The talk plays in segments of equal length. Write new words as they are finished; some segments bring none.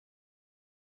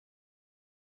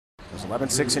was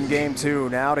 11-6 in game 2,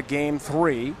 now to game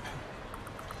 3.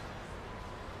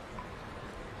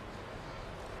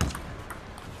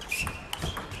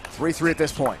 Three at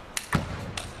this point.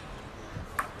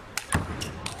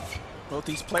 Both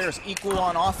these players equal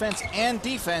on offense and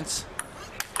defense.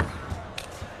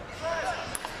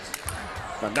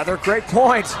 Another great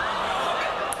point.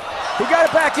 He got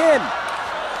it back in.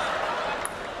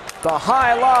 The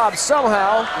high lob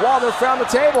somehow. Waldner found the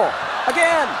table.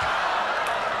 Again.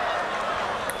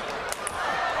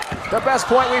 The best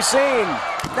point we've seen.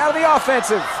 Now to the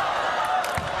offensive.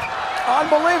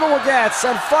 Unbelievable gets,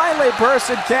 and finally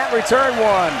Person can't return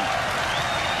one.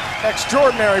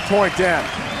 Extraordinary point, Dan.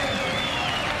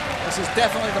 This is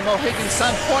definitely the Mohegan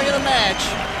Sun point of the match.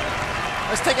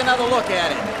 Let's take another look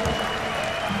at it.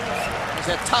 There's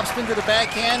that topspin to the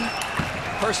backhand.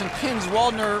 Person pins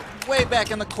Waldner way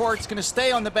back in the court. It's going to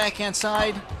stay on the backhand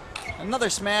side. Another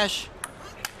smash.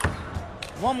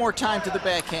 One more time to the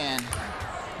backhand.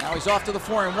 Now he's off to the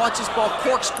forehand. Watch this ball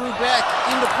corkscrew back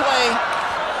into play.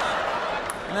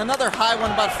 And another high one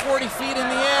about 40 feet in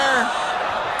the air.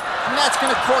 And that's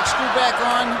going to corkscrew back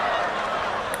on.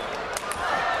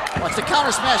 Watch the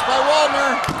counter smash by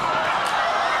Waldner.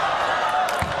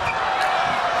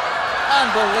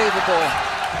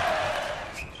 Unbelievable.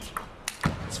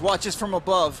 Watch this from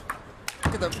above.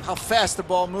 Look at how fast the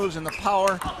ball moves and the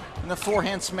power and the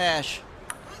forehand smash.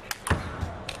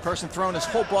 Person throwing his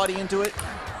whole body into it.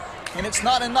 And it's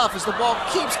not enough as the ball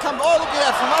keeps coming. Oh, look at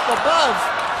that from up above.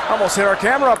 Almost hit our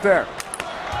camera up there.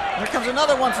 Here comes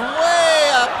another one from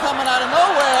way up, coming out of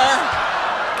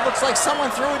nowhere. Looks like someone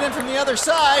threw it in from the other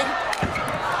side.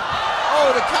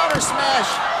 Oh, the counter smash.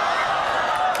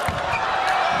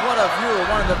 What a view.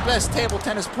 One of the best table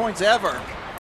tennis points ever.